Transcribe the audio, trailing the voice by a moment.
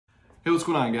Hey, what's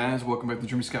going on, guys? Welcome back to the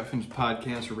Jeremy Scott Films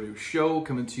Podcast or radio show,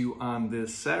 coming to you on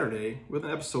this Saturday with an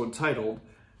episode titled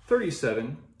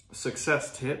 37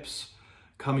 Success Tips,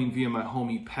 coming via my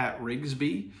homie Pat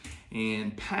Rigsby.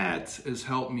 And Pat has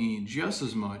helped me just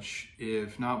as much,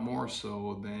 if not more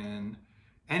so, than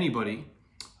anybody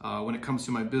when it comes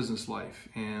to my business life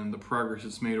and the progress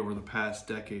it's made over the past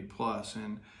decade plus.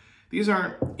 And these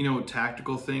aren't,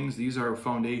 tactical things. These are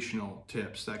foundational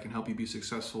tips that can help you be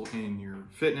successful in your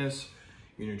fitness,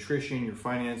 your nutrition, your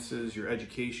finances, your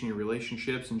education, your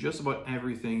relationships, and just about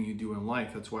everything you do in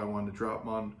life. That's why I wanted to drop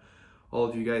on all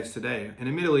of you guys today. And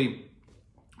admittedly,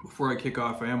 before I kick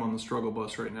off, I am on the struggle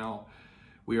bus right now.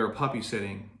 We are puppy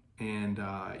sitting, and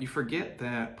you forget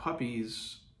that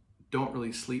puppies don't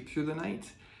really sleep through the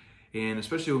night. And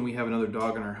especially when we have another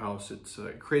dog in our house,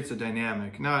 it creates a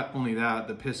dynamic. Not only that,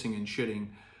 the pissing and shitting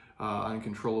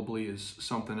uncontrollably is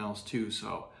something else too.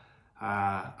 So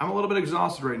I'm a little bit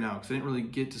exhausted right now because I didn't really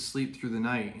get to sleep through the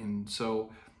night. And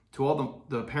so to all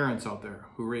the parents out there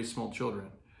who raise small children,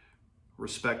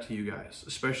 respect to you guys,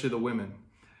 especially the women.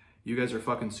 You guys are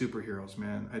fucking superheroes,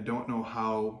 man. I don't know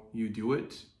how you do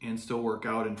it and still work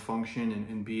out and function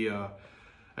and be a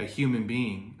human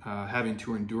being, having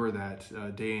to endure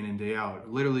that day in and day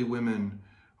out. Literally, women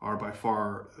are by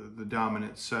far the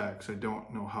dominant sex. I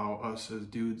don't know how us as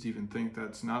dudes even think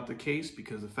that's not the case,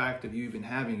 because the fact of you even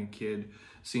having a kid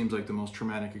seems like the most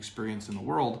traumatic experience in the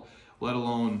world, let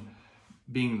alone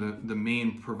being the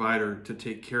main provider to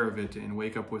take care of it and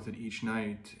wake up with it each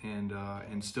night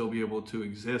and still be able to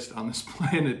exist on this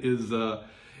planet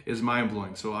is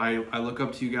mind-blowing. So I look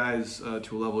up to you guys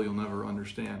to a level you'll never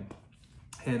understand.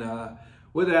 And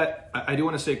with that, I do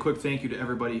want to say a quick thank you to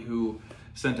everybody who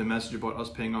sent a message about us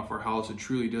paying off our house. It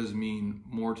truly does mean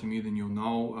more to me than you'll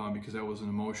know, because that was an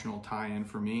emotional tie-in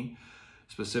for me.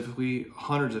 Specifically,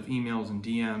 hundreds of emails and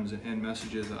DMs and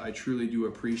messages. I truly do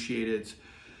appreciate it.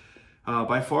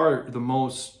 By far, the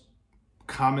most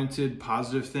commented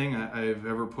positive thing I've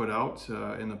ever put out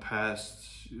in the past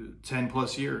 10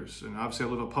 plus years. And obviously I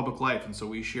live a public life, and so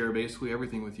we share basically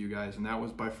everything with you guys, and that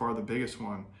was by far the biggest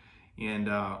one. And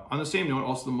on the same note,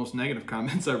 also the most negative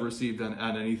comments I've received on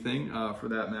anything for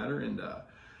that matter. And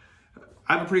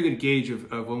I have a pretty good gauge of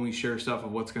when we share stuff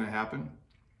of what's going to happen.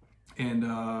 And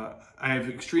I have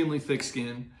extremely thick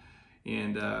skin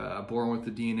and born with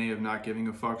the DNA of not giving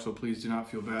a fuck. So please do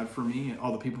not feel bad for me. And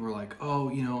all the people who are like,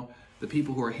 oh, the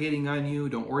people who are hating on you,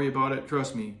 don't worry about it.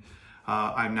 Trust me,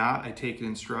 I'm not. I take it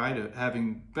in stride.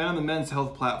 Having been on the men's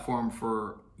health platform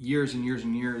for years and years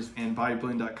and years, and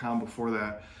bodybuilding.com before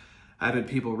that, I've had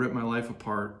people rip my life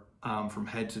apart from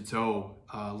head to toe,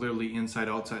 literally inside,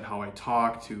 outside, how I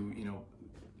talk to,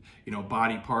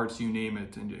 body parts, you name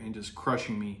it, and just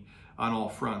crushing me on all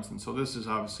fronts. And so this is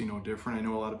obviously no different. I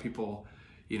know a lot of people,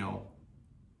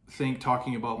 think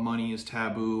talking about money is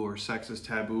taboo, or sex is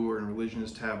taboo, or religion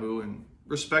is taboo. And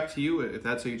respect to you, if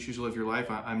that's how you choose to live your life,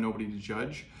 I'm nobody to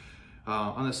judge.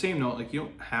 On the same note, you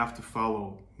don't have to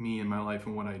follow me in my life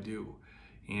and what I do.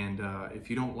 And if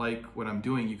you don't like what I'm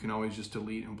doing, you can always just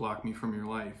delete and block me from your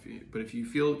life. But if you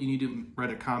feel you need to write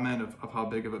a comment of how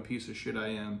big of a piece of shit I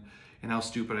am and how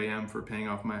stupid I am for paying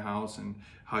off my house and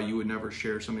how you would never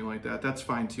share something like that, that's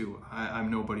fine too. I'm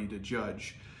nobody to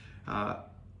judge. On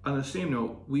the same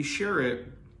note, we share it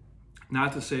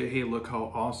not to say, hey, look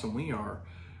how awesome we are,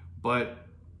 but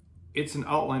it's an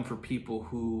outline for people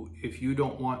who, if you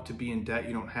don't want to be in debt,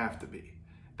 you don't have to be.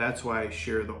 That's why I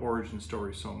share the origin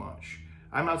story so much.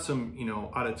 I'm not some,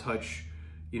 out of touch,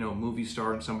 movie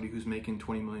star and somebody who's making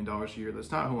 $20 million a year. That's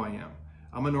not who I am.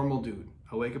 I'm a normal dude.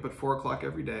 I wake up at 4 o'clock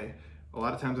every day. A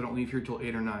lot of times I don't leave here till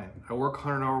 8 or 9. I work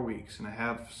 100-hour weeks, and I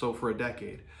have so for a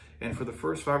decade. And for the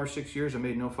first 5 or 6 years, I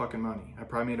made no fucking money. I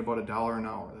probably made about $1 an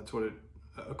hour. That's what it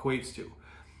equates to.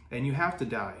 And you have to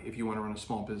die if you want to run a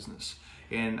small business.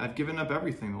 And I've given up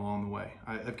everything along the way.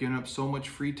 I've given up so much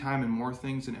free time and more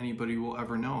things than anybody will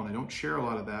ever know. And I don't share a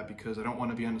lot of that because I don't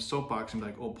want to be on a soapbox and be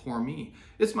like, oh, poor me.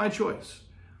 It's my choice.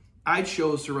 I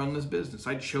chose to run this business.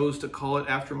 I chose to call it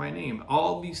after my name.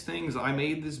 All these things, I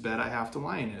made this bed, I have to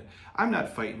lie in it. I'm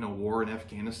not fighting a war in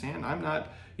Afghanistan. I'm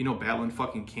not, battling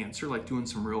fucking cancer, doing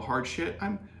some real hard shit.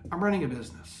 I'm running a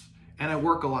business, and I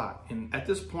work a lot. And at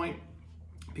this point,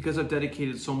 because I've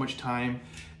dedicated so much time,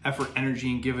 effort,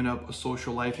 energy, and given up a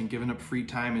social life and given up free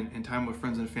time and time with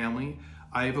friends and family,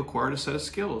 I've acquired a set of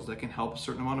skills that can help a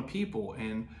certain amount of people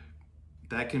and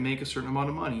that can make a certain amount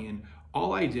of money. And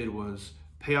all I did was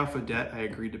pay off a debt I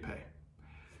agreed to pay.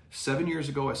 7 years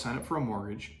ago, I signed up for a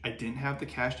mortgage. I didn't have the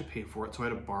cash to pay for it, so I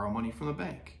had to borrow money from the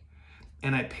bank.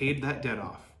 And I paid that debt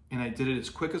off. And I did it as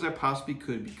quick as I possibly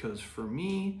could because for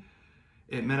me,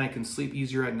 It meant I can sleep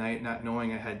easier at night, not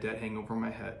knowing I had debt hanging over my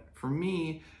head. For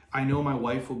me, I know my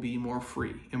wife will be more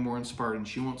free and more inspired, and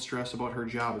she won't stress about her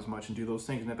job as much and do those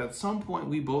things. And if at some point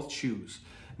we both choose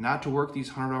not to work these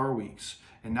 100-hour weeks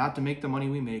and not to make the money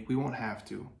we make, we won't have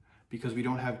to, because we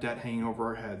don't have debt hanging over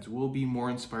our heads. We'll be more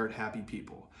inspired, happy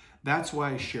people. That's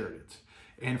why I shared it.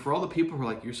 And for all the people who are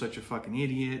like, you're such a fucking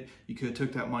idiot, you could have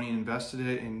took that money and invested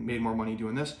it and made more money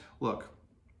doing this. Look,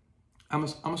 I'm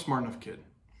a smart enough kid.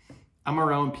 I'm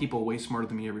around people way smarter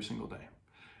than me every single day.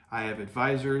 I have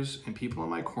advisors and people in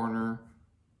my corner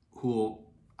who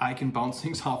I can bounce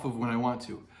things off of when I want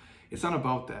to. It's not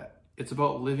about that. It's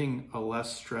about living a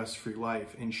less stress-free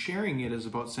life. And sharing it is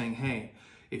about saying, hey,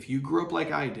 if you grew up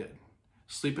like I did,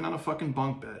 sleeping on a fucking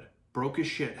bunk bed, broke as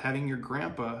shit, having your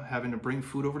grandpa having to bring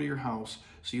food over to your house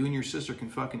so you and your sister can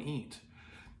fucking eat,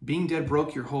 being dead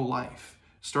broke your whole life,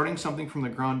 starting something from the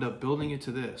ground up, building it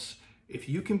to this. If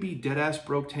you can be dead ass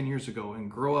broke 10 years ago and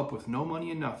grow up with no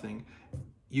money and nothing,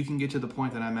 you can get to the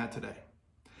point that I'm at today.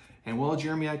 And well,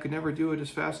 Jeremy, I could never do it as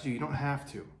fast as you. You don't have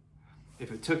to.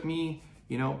 If it took me,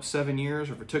 7 years,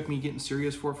 or if it took me getting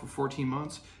serious for 14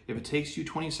 months, if it takes you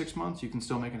 26 months, you can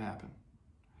still make it happen.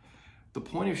 The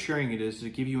point of sharing it is to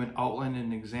give you an outline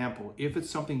and an example. If it's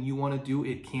something you want to do,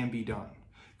 it can be done.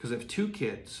 Because if 2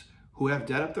 kids who have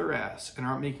debt up their ass and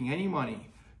aren't making any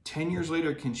money, 10 years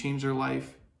later can change their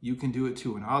life, you can do it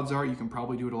too. And odds are you can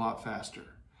probably do it a lot faster.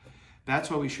 That's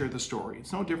why we share the story.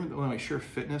 It's no different than when I share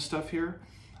fitness stuff here.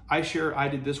 I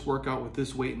did this workout with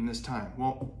this weight in this time.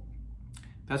 Well,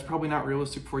 that's probably not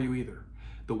realistic for you either.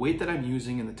 The weight that I'm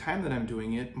using and the time that I'm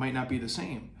doing it might not be the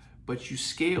same, but you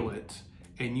scale it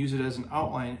and use it as an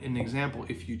outline, an example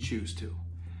if you choose to.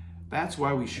 That's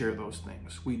why we share those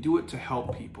things. We do it to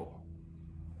help people.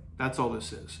 That's all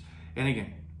this is. And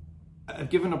again, I've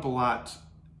given up a lot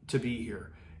to be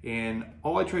here. And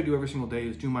all I try to do every single day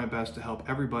is do my best to help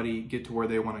everybody get to where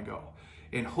they want to go.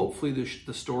 And hopefully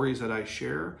the stories that I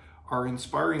share are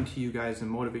inspiring to you guys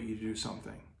and motivate you to do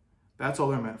something. That's all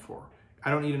they're meant for. I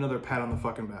don't need another pat on the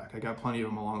fucking back. I got plenty of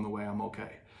them along the way. I'm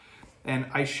okay. And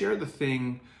I share the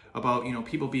thing about,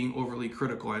 people being overly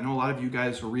critical. I know a lot of you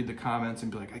guys will read the comments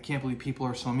and be like, I can't believe people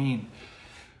are so mean.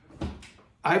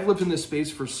 I've lived in this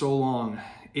space for so long.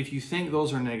 If you think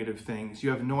those are negative things, you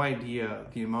have no idea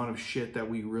the amount of shit that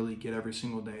we really get every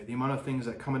single day. The amount of things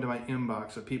that come into my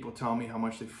inbox of people telling me how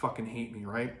much they fucking hate me,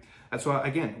 right? That's why,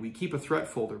 again, we keep a threat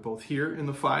folder both here in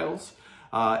the files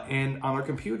and on our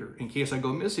computer in case I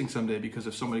go missing someday, because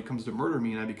if somebody comes to murder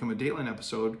me and I become a Dateline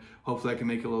episode, hopefully I can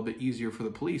make it a little bit easier for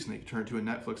the police and they can turn it to a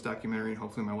Netflix documentary and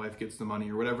hopefully my wife gets the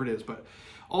money or whatever it is. But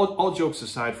all jokes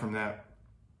aside from that,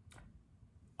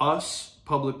 us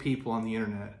public people on the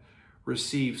internet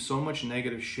receive so much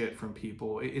negative shit from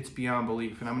people. It's beyond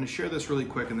belief. And I'm going to share this really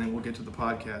quick and then we'll get to the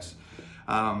podcast.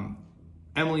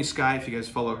 Emily Skye, if you guys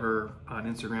follow her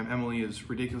on Instagram, Emily is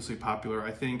ridiculously popular.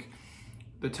 I think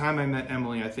the time I met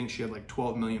Emily, I think she had like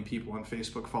 12 million people on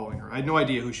Facebook following her. I had no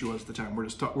idea who she was at the time.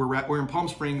 We're in Palm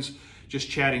Springs just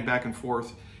chatting back and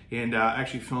forth, and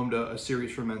actually filmed a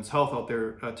series for Men's Health out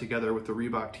there together with the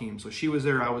Reebok team. So she was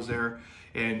there, I was there,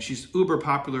 and she's uber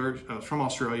popular, from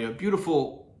Australia.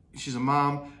 Beautiful. She's a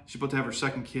mom. She's about to have her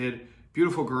second kid.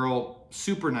 Beautiful girl,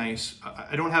 super nice.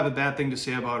 I don't have a bad thing to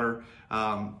say about her.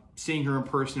 Seeing her in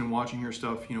person and watching her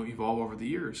stuff, evolve over the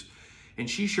years. And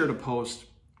she shared a post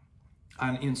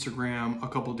on Instagram a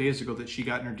couple of days ago that she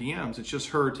got in her DMs. It's just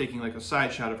her taking like a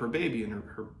side shot of her baby and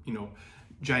her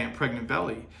giant pregnant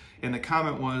belly. And the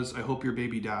comment was, I hope your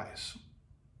baby dies.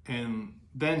 And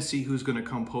then see who's going to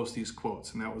come post these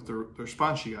quotes. And that was the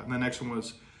response she got. And the next one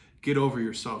was, get over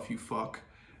yourself, you fuck.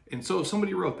 And so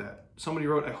somebody wrote that. Somebody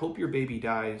wrote, I hope your baby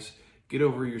dies. Get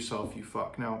over yourself, you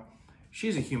fuck. Now,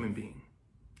 she's a human being.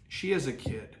 She is a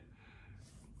kid.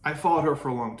 I followed her for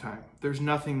a long time. There's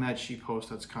nothing that she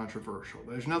posts that's controversial.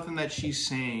 There's nothing that she's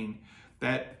saying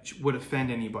that would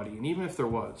offend anybody. And even if there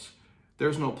was,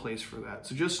 there's no place for that.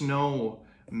 So just know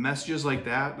messages like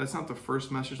that, that's not the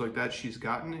first message like that she's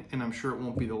gotten, and I'm sure it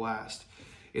won't be the last.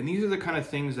 And these are the kind of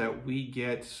things that we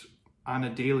get on a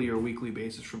daily or weekly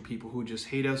basis from people who just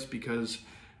hate us because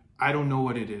I don't know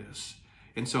what it is.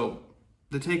 And so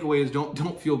the takeaway is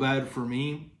don't feel bad for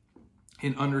me.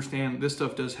 And understand this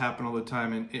stuff does happen all the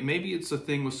time. And maybe it's a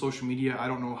thing with social media. I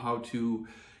don't know how to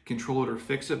control it or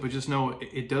fix it, but just know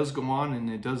it does go on and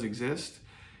it does exist.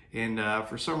 And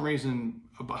for some reason,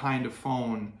 behind a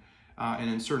phone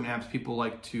and in certain apps, people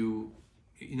like to,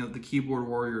 the keyboard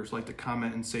warriors like to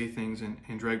comment and say things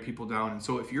and drag people down. And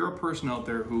so if you're a person out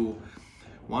there who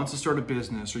wants to start a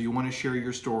business, or you want to share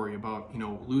your story about,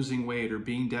 losing weight or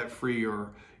being debt free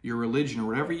or your religion or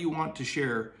whatever you want to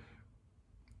share,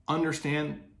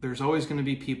 understand there's always going to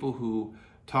be people who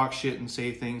talk shit and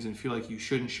say things and feel like you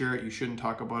shouldn't share it, you shouldn't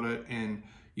talk about it, and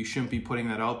you shouldn't be putting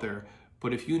that out there.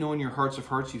 But if you know in your hearts of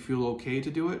hearts you feel okay to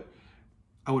do it,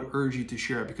 I would urge you to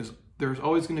share it, because there's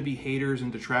always going to be haters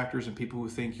and detractors and people who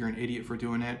think you're an idiot for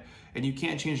doing it, and you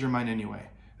can't change their mind anyway.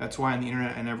 That's why on the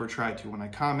internet I never try to. When I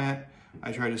comment,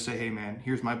 I try to say, hey man,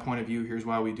 here's my point of view, here's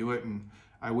why we do it, and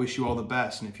I wish you all the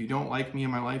best. And if you don't like me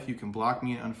in my life, you can block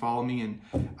me and unfollow me, and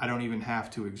I don't even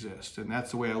have to exist. And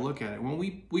that's the way I look at it. When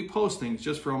we post things,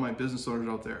 just for all my business owners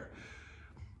out there,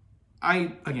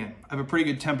 I have a pretty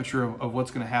good temperature of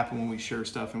what's going to happen when we share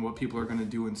stuff and what people are going to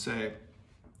do and say,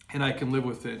 and I can live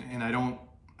with it, and I don't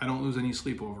lose any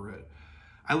sleep over it.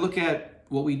 I look at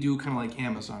what we do kind of like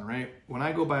Amazon, right? When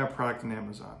I go buy a product on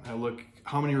Amazon, I look,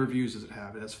 how many reviews does it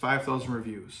have? It has 5,000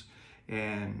 reviews,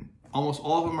 and almost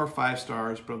all of them are 5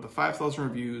 stars, but of the 5,000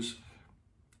 reviews,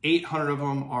 800 of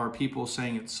them are people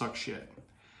saying it sucks shit.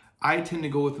 I tend to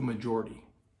go with the majority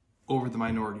over the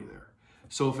minority there.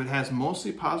 So if it has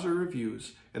mostly positive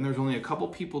reviews and there's only a couple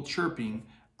people chirping,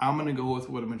 I'm going to go with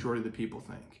what a majority of the people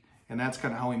think. And that's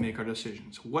kind of how we make our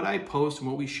decisions. What I post and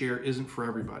what we share isn't for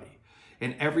everybody.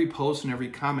 And every post and every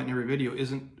comment and every video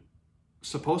isn't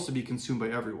supposed to be consumed by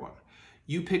everyone.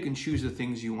 You pick and choose the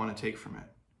things you want to take from it.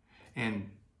 And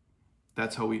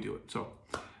that's how we do it. So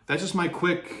that's just my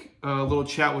quick little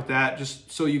chat with that,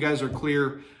 just so you guys are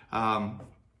clear.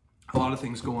 A lot of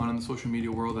things go on in the social media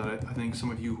world that I think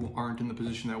some of you who aren't in the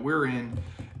position that we're in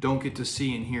don't get to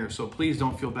see and hear. So please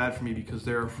don't feel bad for me, because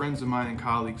there are friends of mine and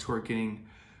colleagues who are getting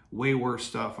way worse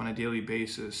stuff on a daily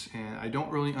basis, and I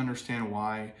don't really understand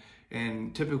why.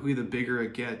 And typically the bigger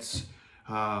it gets,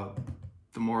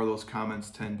 the more of those comments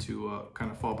tend to kind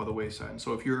of fall by the wayside. And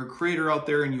so if you're a creator out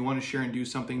there and you want to share and do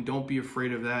something, don't be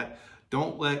afraid of that.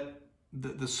 Don't let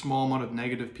the small amount of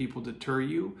negative people deter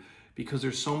you, because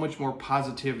there's so much more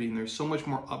positivity and there's so much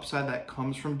more upside that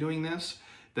comes from doing this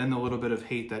than the little bit of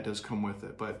hate that does come with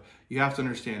it. But you have to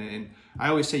understand it. And I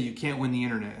always say you can't win the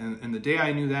internet. And the day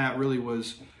I knew that really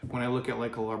was when I look at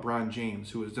like a LeBron James,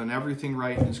 who has done everything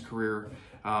right in his career.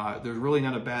 There's really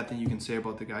not a bad thing you can say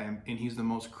about the guy. And he's the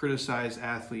most criticized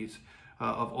athlete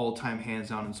of all time, hands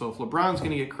down. And so if LeBron's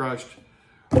going to get crushed,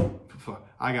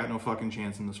 I got no fucking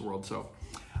chance in this world. So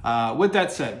with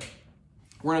that said,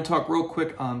 we're going to talk real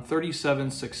quick on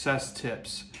 37 success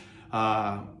tips,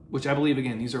 which I believe,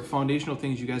 again, these are foundational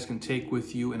things you guys can take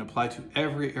with you and apply to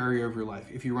every area of your life.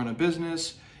 If you run a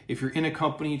business, if you're in a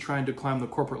company trying to climb the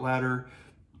corporate ladder,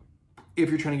 if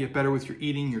you're trying to get better with your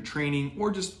eating, your training,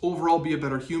 or just overall be a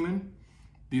better human,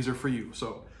 these are for you.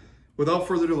 So without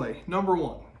further delay, number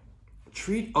 1,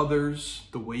 treat others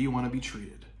the way you want to be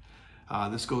treated.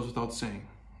 This goes without saying.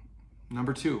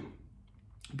 Number 2,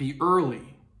 be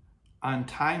early. On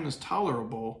time is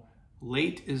tolerable,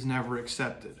 late is never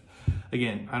accepted.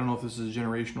 Again, I don't know if this is a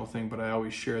generational thing, but I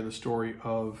always share the story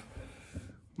of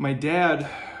my dad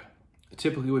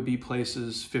typically would be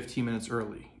places 15 minutes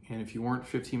early. And if you weren't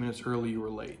 15 minutes early, you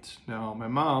were late. Now, my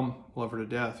mom, love her to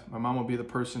death, my mom would be the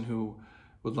person who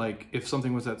would, like, if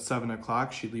something was at 7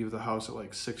 o'clock, she'd leave the house at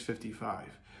like 6:55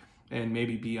 and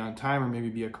maybe be on time or maybe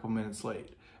be a couple minutes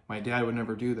late. My dad would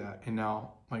never do that. And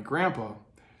now my grandpa,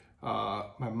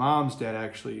 my mom's dad,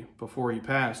 actually, before he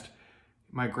passed,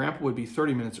 my grandpa would be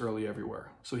 30 minutes early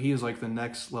everywhere. So he is like the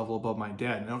next level above my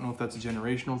dad. I don't know if that's a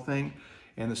generational thing.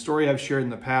 And the story I've shared in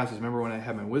the past is, remember when I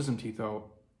had my wisdom teeth out,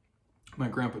 my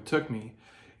grandpa took me,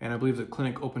 and I believe the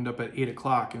clinic opened up at 8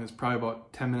 o'clock, and it's probably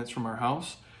about 10 minutes from our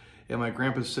house. And my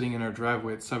grandpa's sitting in our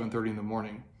driveway at 7:30 in the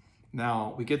morning.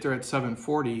 Now, we get there at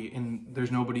 7:40, and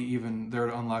there's nobody even there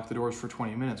to unlock the doors for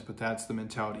 20 minutes, but that's the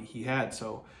mentality he had.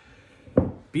 So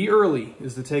be early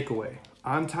is the takeaway.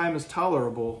 On time is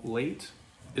tolerable, late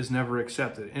is never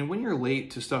accepted. And when you're late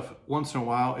to stuff once in a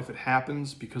while, if it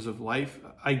happens because of life,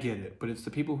 I get it. But it's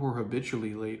the people who are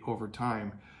habitually late over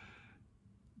time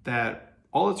that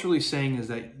all it's really saying is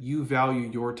that you value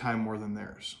your time more than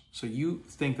theirs. So you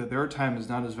think that their time is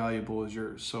not as valuable as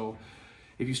yours. So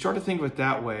if you start to think of it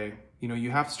that way,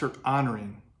 you have to start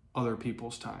honoring other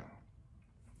people's time.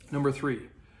 Number 3,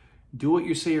 do what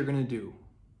you say you're going to do.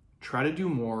 Try to do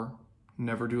more,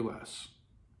 never do less.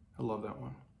 I love that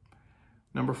one.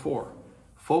 Number 4,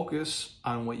 focus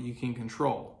on what you can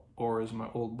control. Or as my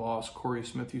old boss, Corey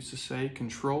Smith, used to say,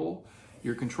 control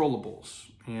your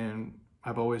controllables. And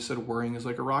I've always said worrying is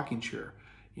like a rocking chair.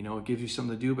 It gives you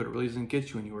something to do, but it really doesn't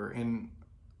get you anywhere. And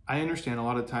I understand a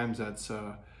lot of times that's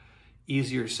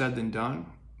easier said than done,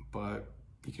 but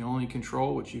you can only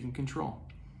control what you can control.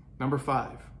 Number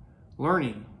 5,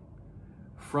 learning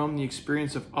from the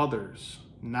experience of others,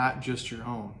 not just your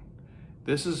own.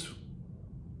 This is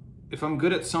if I'm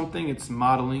good at something, it's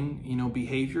modeling,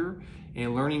 behavior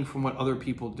and learning from what other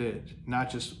people did, not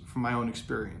just from my own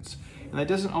experience. And that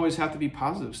doesn't always have to be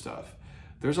positive stuff.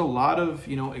 There's a lot of,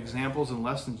 examples and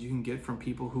lessons you can get from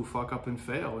people who fuck up and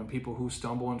fail, and people who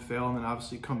stumble and fail and then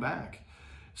obviously come back.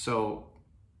 So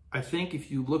I think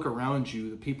if you look around you,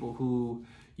 the people who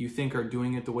you think are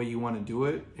doing it the way you want to do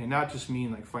it, and not just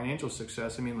mean like financial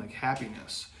success, I mean like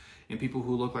happiness, and people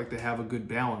who look like they have a good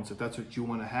balance, if that's what you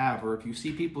want to have, or if you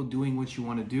see people doing what you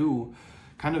want to do,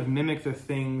 kind of mimic the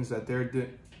things that they're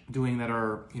doing that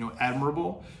are,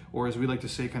 admirable, or as we like to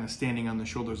say, kind of standing on the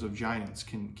shoulders of giants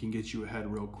can get you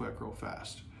ahead real quick, real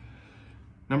fast.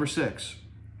 Number 6,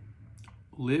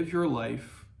 live your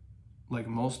life like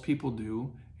most people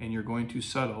do, and you're going to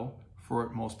settle for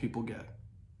what most people get.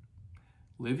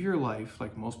 Live your life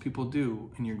like most people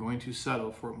do, and you're going to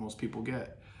settle for what most people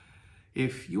get.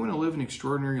 If you want to live an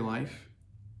extraordinary life,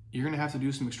 you're going to have to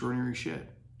do some extraordinary shit.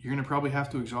 You're going to probably have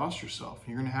to exhaust yourself.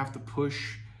 You're going to have to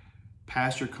push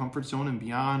past your comfort zone and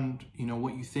beyond,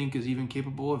 what you think is even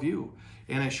capable of you.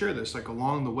 And I share this like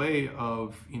along the way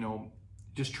of,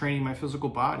 just training my physical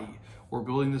body or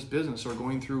building this business or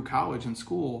going through college and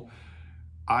school.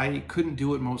 I couldn't do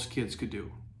what most kids could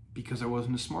do because I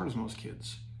wasn't as smart as most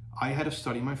kids. I had to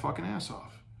study my fucking ass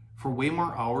off for way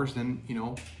more hours than,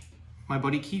 my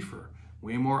buddy Kiefer,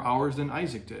 way more hours than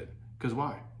Isaac did. Because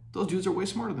why? Those dudes are way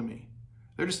smarter than me.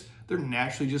 They're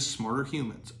naturally just smarter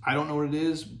humans. I don't know what it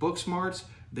is, book smarts,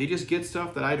 they just get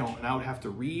stuff that I don't. And I would have to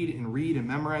read and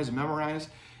memorize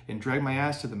and drag my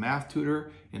ass to the math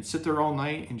tutor and sit there all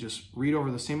night and just read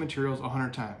over the same materials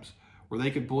 100 times, where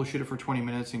they could bullshit it for 20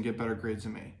 minutes and get better grades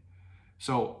than me.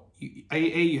 So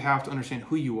you have to understand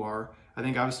who you are. I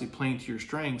think obviously playing to your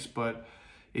strengths, but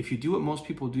if you do what most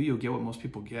people do, you'll get what most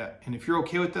people get. And if you're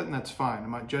okay with that, then that's fine.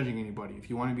 I'm not judging anybody. If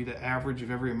you want to be the average of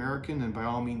every American, then by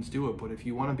all means do it. But if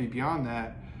you want to be beyond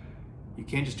that, you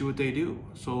can't just do what they do.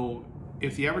 So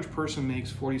if the average person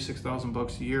makes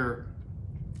 $46,000 a year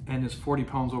and is 40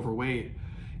 pounds overweight,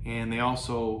 and they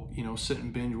also, sit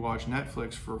and binge watch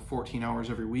Netflix for 14 hours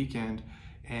every weekend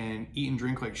and eat and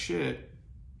drink like shit,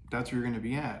 that's where you're going to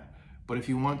be at. But if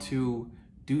you want to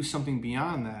do something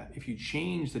beyond that, if you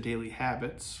change the daily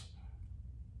habits,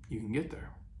 you can get there.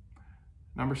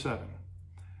 Number 7,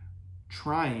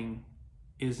 trying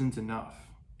isn't enough.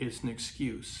 It's an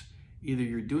excuse. Either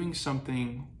you're doing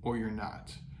something or you're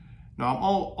not. Now, I'm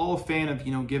all a fan of,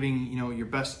 giving, your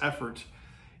best effort.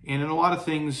 And in a lot of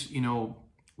things,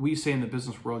 we say in the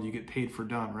business world, you get paid for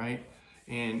done, right?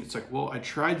 And it's like, well, I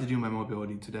tried to do my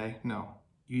mobility today. No,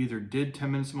 you either did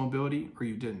 10 minutes of mobility or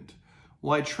you didn't.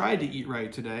 Well, I tried to eat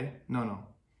right today. No.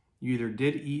 You either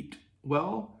did eat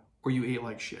well or you ate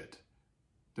like shit.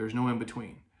 There's no in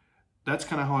between. That's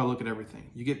kind of how I look at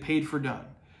everything. You get paid for done.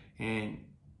 And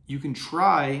you can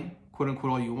try, quote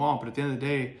unquote, all you want, but at the end of the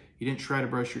day, you didn't try to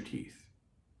brush your teeth.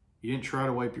 You didn't try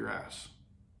to wipe your ass.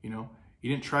 You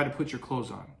didn't try to put your clothes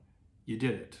on. You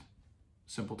did it.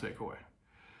 Simple takeaway.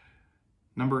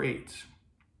 Number 8,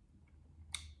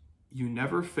 you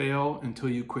never fail until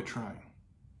you quit trying.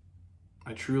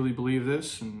 I truly believe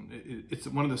this, and it's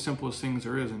one of the simplest things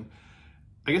there is. And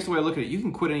I guess the way I look at it, you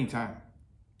can quit anytime.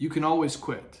 You can always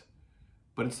quit.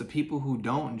 But it's the people who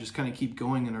don't and just kind of keep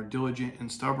going and are diligent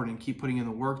and stubborn and keep putting in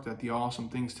the work that the awesome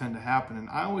things tend to happen. And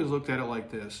I always looked at it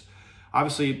like this.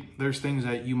 Obviously, there's things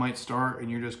that you might start and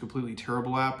you're just completely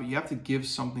terrible at, but you have to give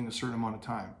something a certain amount of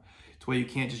time. It's why you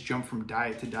can't just jump from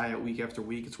diet to diet week after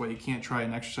week. It's why you can't try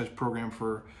an exercise program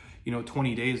for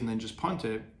 20 days and then just punt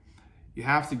it. You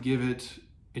have to give it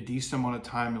a decent amount of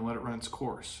time and let it run its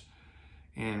course.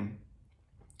 And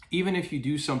even if you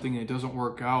do something and it doesn't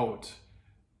work out,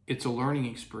 it's a learning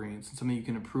experience and something you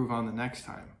can improve on the next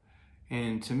time.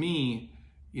 And to me,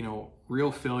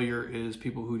 real failure is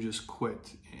people who just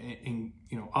quit and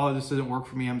oh, this doesn't work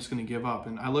for me, I'm just going to give up.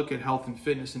 And I look at health and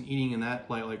fitness and eating in that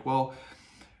light, like, well,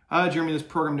 Jeremy, this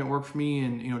program didn't work for me,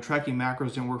 and tracking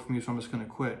macros didn't work for me, so I'm just going to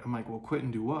quit. I'm like, well, quit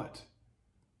and do what?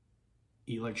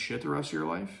 Eat like shit the rest of your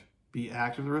life? Be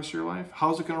active the rest of your life?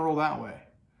 How's it going to roll that way?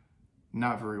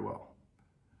 Not very well.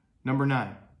 Number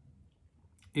 9,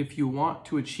 if you want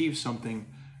to achieve something,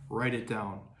 write it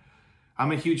down.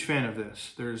 I'm a huge fan of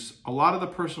this. There's a lot of the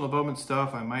personal development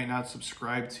stuff I might not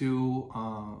subscribe to.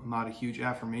 I'm not a huge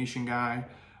affirmation guy.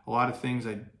 A lot of things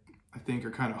I think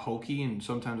are kind of hokey, and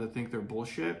sometimes I think they're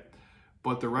bullshit.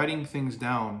 But the writing things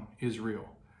down is real.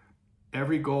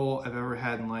 Every goal I've ever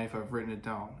had in life, I've written it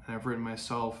down. And I've written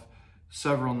myself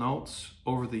several notes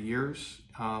over the years,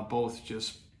 both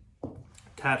just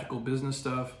tactical business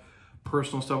stuff,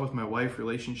 personal stuff with my wife,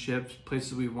 relationships,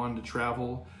 places we've wanted to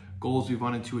travel, goals we've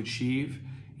wanted to achieve,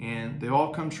 and they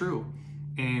all come true.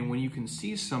 And when you can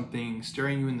see something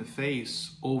staring you in the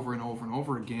face over and over and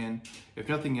over again, if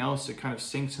nothing else, it kind of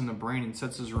sinks in the brain and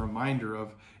sets as a reminder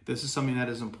of this is something that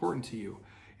is important to you.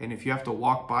 And if you have to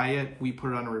walk by it, we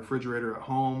put it on a refrigerator at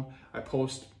home. I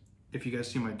post, if you guys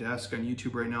see my desk on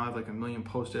YouTube right now, I have like 1 million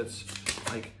Post-its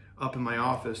like up in my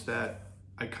office that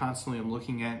I constantly am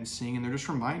looking at and seeing, and they're just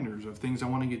reminders of things I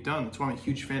want to get done. That's why I'm a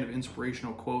huge fan of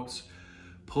inspirational quotes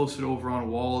posted over on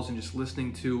walls and just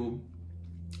listening to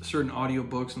certain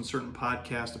audiobooks and certain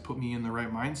podcasts to put me in the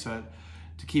right mindset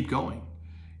to keep going.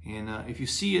 And if you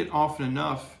see it often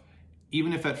enough,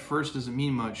 even if at first doesn't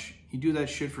mean much, you do that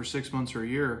shit for 6 months or a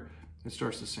year, it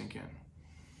starts to sink in.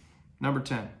 Number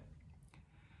 10,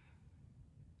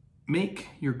 make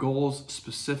your goals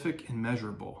specific and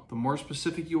measurable. The more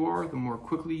specific you are, the more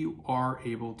quickly you are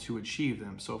able to achieve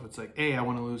them. So if it's like, hey, I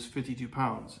want to lose 52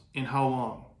 pounds, in how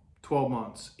long? 12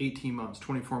 months, 18 months,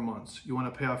 24 months. You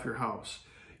want to pay off your house.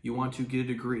 You want to get a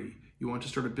degree. You want to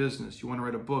start a business. You want to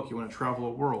write a book. You want to travel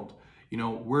the world. You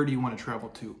know, where do you want to travel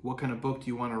to? What kind of book do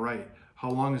you want to write? How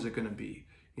long is it going to be?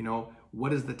 You know,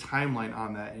 what is the timeline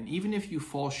on that? And even if you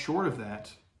fall short of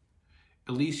that,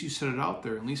 at least you set it out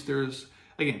there. At least there's,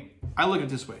 again, I look at it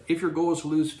this way. If your goal is to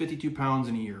lose 52 pounds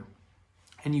in a year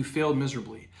and you failed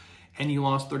miserably and you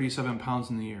lost 37 pounds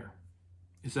in the year,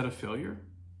 is that a failure?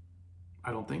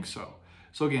 I don't think so.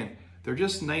 So again, they're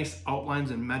just nice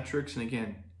outlines and metrics. And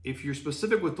again, if you're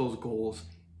specific with those goals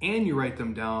and you write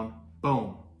them down,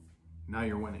 boom, now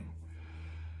you're winning.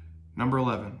 Number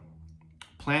 11,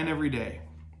 plan every day.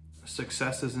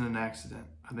 Success isn't an accident.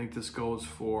 I think this goes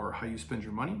for how you spend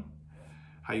your money,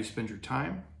 how you spend your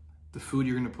time, the food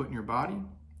you're going to put in your body,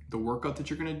 the workout that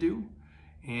you're going to do,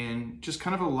 and just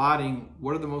kind of allotting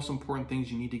what are the most important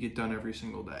things you need to get done every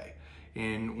single day.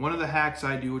 And one of the hacks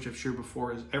I do, which I've shared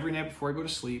before, is every night before I go to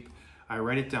sleep, I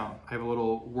write it down. I have a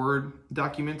little Word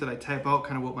document that I type out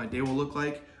kind of what my day will look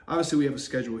like. Obviously, we have a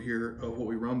schedule here of what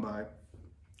we run by,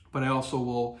 but I also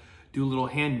will do little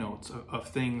hand notes of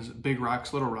things, big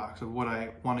rocks, little rocks, of what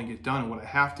I want to get done and what I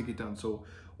have to get done. So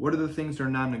what are the things that are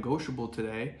non-negotiable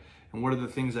today, and what are the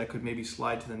things that could maybe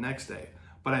slide to the next day?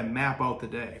 But I map out the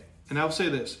day. And I'll say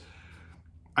this,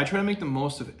 I try to make the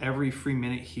most of every free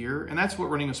minute here, and that's what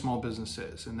running a small business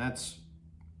is. And that's,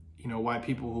 you know, why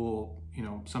people who will, you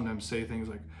know, sometimes say things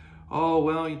like, oh,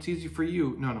 well, it's easy for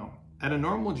you. No. At a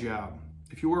normal job,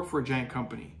 if you work for a giant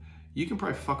company, you can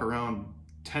probably fuck around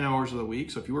 10 hours of the week.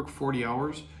 So if you work 40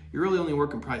 hours, you're really only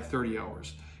working probably 30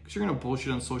 hours because you're going to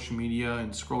bullshit on social media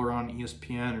and scroll around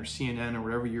ESPN or CNN or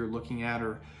whatever you're looking at,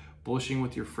 or bullshitting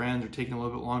with your friends or taking a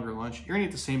little bit longer lunch. You're going to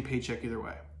get the same paycheck either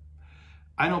way.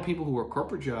 I know people who work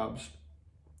corporate jobs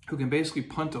who can basically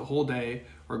punt a whole day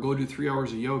or go do 3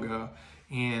 hours of yoga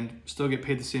and still get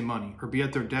paid the same money, or be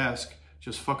at their desk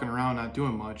just fucking around not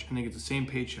doing much and they get the same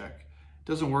paycheck. It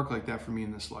doesn't work like that for me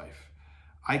in this life.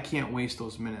 I can't waste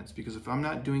those minutes, because if I'm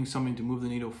not doing something to move the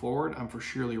needle forward, I'm for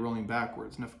surely rolling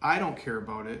backwards. And if I don't care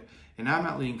about it and I'm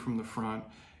not leading from the front,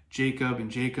 Jacob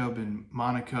and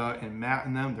Monica and Matt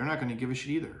and them, they're not going to give a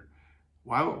shit either.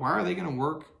 Why are they going to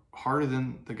work harder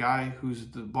than the guy who's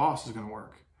the boss is going to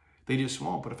work? They just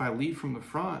won't. But if I lead from the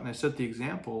front and I set the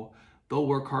example, they'll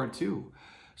work hard too.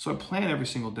 So I plan every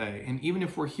single day. And even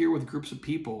if we're here with groups of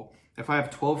people, if I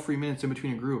have 12 free minutes in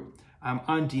between a group, I'm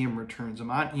on DM returns, I'm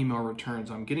on email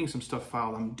returns, I'm getting some stuff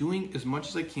filed, I'm doing as much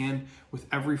as I can with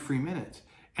every free minute.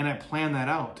 And I plan that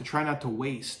out to try not to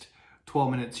waste 12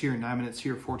 minutes here, 9 minutes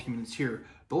here, 14 minutes here.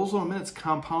 Those little minutes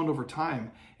compound over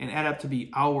time and add up to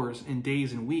be hours and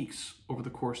days and weeks over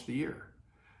the course of the year.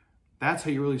 That's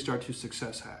how you really start to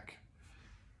success hack.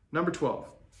 Number 12,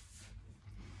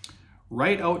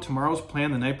 write out tomorrow's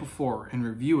plan the night before and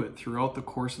review it throughout the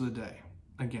course of the day.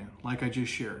 Again, like I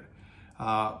just shared.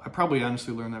 I probably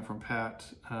honestly learned that from Pat,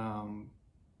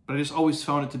 but I just always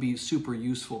found it to be a super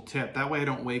useful tip. That way I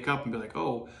don't wake up and be like,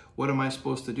 oh, what am I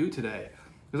supposed to do today?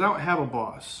 Because I don't have a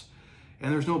boss,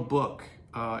 and there's no book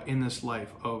in this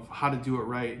life of how to do it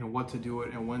right and what to do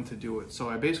it and when to do it. So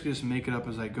I basically just make it up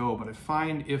as I go. But I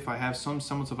find if I have some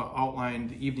semblance of an outline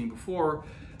the evening before,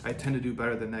 I tend to do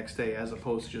better the next day, as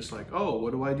opposed to just like, oh,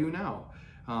 what do I do now?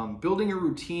 Building a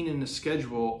routine and a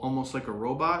schedule almost like a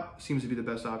robot seems to be the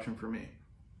best option for me.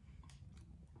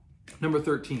 Number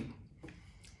 13,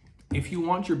 if you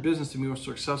want your business to be more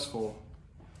successful,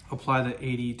 apply the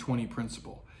 80-20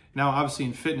 principle. Now, obviously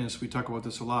in fitness, we talk about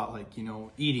this a lot, like, you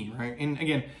know, eating, right? And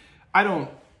again, I'm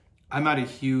not a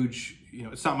huge, you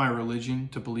know, it's not my religion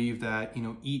to believe that, you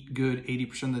know, eat good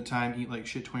 80% of the time, eat like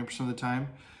shit 20% of the time.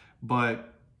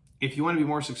 But if you want to be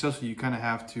more successful, you kind of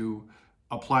have to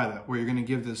apply that, where you're going to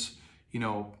give this, you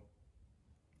know,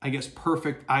 I guess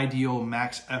perfect, ideal,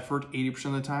 max effort 80%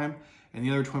 of the time, and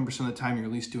the other 20% of the time you're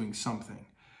at least doing something.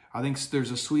 I think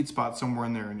there's a sweet spot somewhere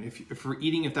in there. And if we're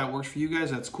eating, if that works for you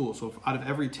guys, that's cool. So if out of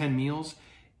every 10 meals,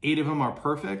 8 of them are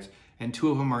perfect and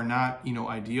 2 of them are not,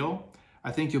 ideal,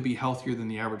 I think you'll be healthier than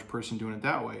the average person doing it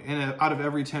that way. And out of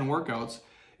every 10 workouts,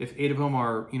 if 8 of them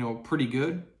are, pretty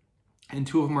good and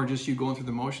 2 of them are just you going through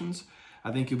the motions,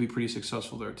 I think you'll be pretty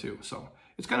successful there too. So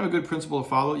it's kind of a good principle to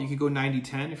follow. You could go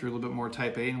 90-10 if you're a little bit more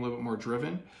type A and a little bit more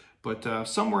driven, but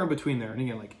somewhere in between there. And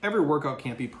again, like every workout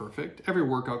can't be perfect. Every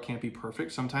workout can't be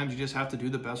perfect. Sometimes you just have to do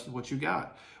the best with what you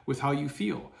got, with how you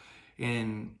feel.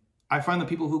 And I find the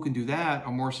people who can do that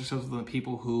are more successful than the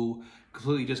people who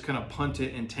completely just kind of punt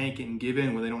it and tank it and give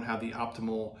in when they don't have the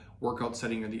optimal workout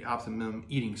setting or the optimum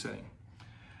eating setting.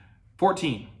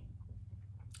 14,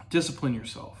 discipline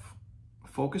yourself.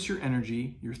 Focus your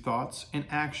energy, your thoughts, and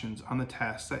actions on the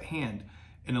tasks at hand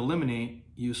and eliminate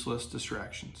useless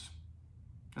distractions.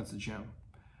 That's a gem.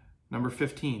 Number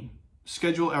 15,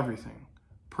 schedule everything,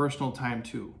 personal time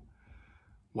too.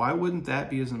 Why wouldn't that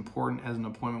be as important as an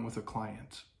appointment with a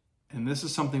client? And this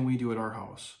is something we do at our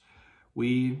house.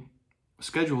 We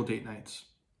schedule date nights.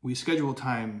 We schedule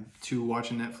time to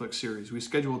watch a Netflix series. We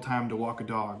schedule time to walk a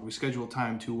dog. We schedule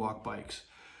time to walk bikes.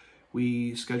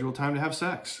 We schedule time to have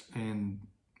sex. And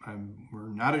we're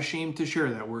not ashamed to share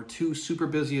that. We're 2 super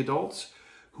busy adults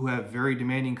who have very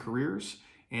demanding careers.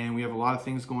 And we have a lot of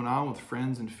things going on with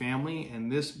friends and family.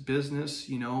 And this business,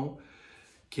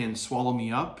 can swallow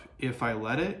me up if I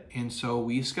let it. And so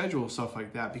we schedule stuff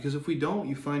like that, because if we don't,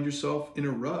 you find yourself in a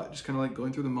rut, just kind of like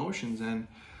going through the motions. And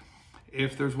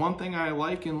if there's one thing I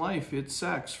like in life, it's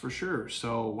sex for sure.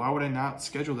 So why would I not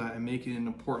schedule that and make it an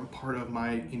important part of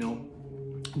my,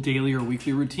 daily or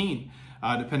weekly routine,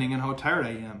 depending on how tired I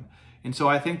am. And so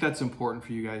I think that's important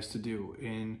for you guys to do.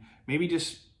 And maybe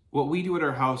just what we do at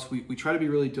our house, we try to be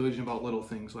really diligent about little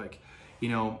things like,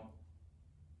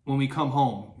 when we come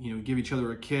home, give each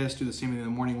other a kiss, do the same thing in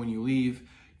the morning when you leave,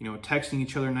 texting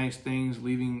each other nice things,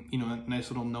 leaving,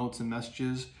 nice little notes and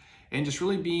messages, and just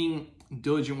really being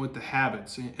diligent with the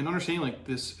habits and understanding like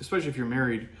this, especially if you're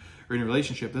married or in a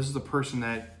relationship, this is the person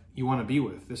that you want to be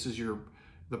with. This is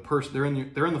the person,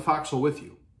 they're in the foxhole with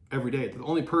you every day. They're the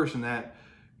only person that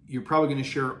you're probably going to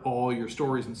share all your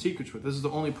stories and secrets with. This is the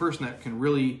only person that can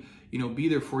really, be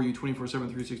there for you 24/7,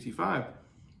 365.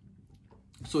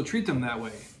 So treat them that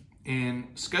way and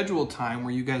schedule a time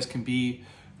where you guys can be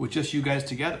with just you guys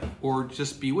together, or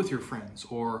just be with your friends,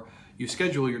 or you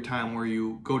schedule your time where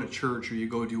you go to church or you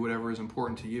go do whatever is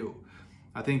important to you.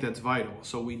 I think that's vital.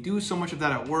 So we do so much of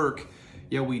that at work,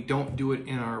 yet we don't do it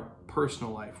in our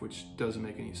personal life, which doesn't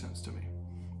make any sense to me.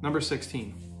 Number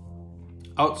 16,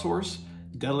 outsource,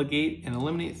 delegate, and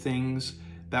eliminate things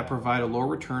that provide a low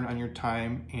return on your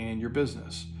time and your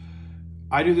business.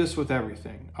 I do this with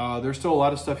everything. There's still a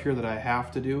lot of stuff here that I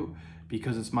have to do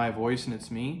because it's my voice and it's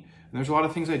me. And there's a lot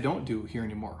of things I don't do here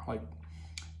anymore. Like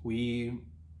we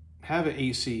have an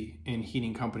AC and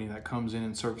heating company that comes in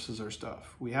and services our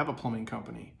stuff. We have a plumbing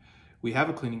company. We have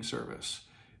a cleaning service.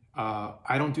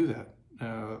 I don't do that.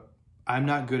 I'm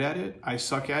not good at it. I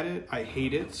suck at it. I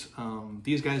hate it.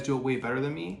 These guys do it way better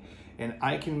than me. And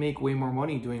I can make way more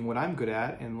money doing what I'm good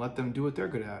at and let them do what they're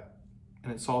good at.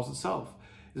 And it solves itself.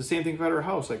 It's the same thing about our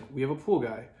house. Like we have a pool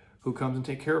guy who comes and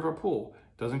takes care of our pool.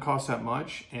 Doesn't cost that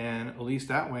much. And at least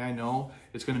that way I know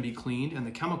it's going to be cleaned and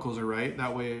the chemicals are right.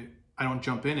 That way I don't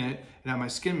jump in it and have my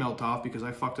skin melt off because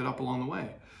I fucked it up along the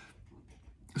way.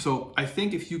 So I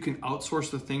think if you can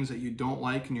outsource the things that you don't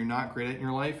like and you're not great at in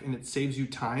your life and it saves you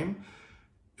time,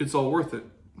 it's all worth it.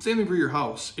 Same thing for your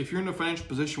house. If you're in a financial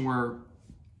position where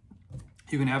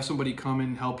you can have somebody come in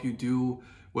and help you do,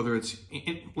 whether it's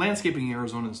landscaping in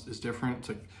Arizona is different. It's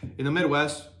like in the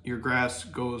Midwest, your grass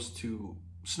goes to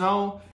snow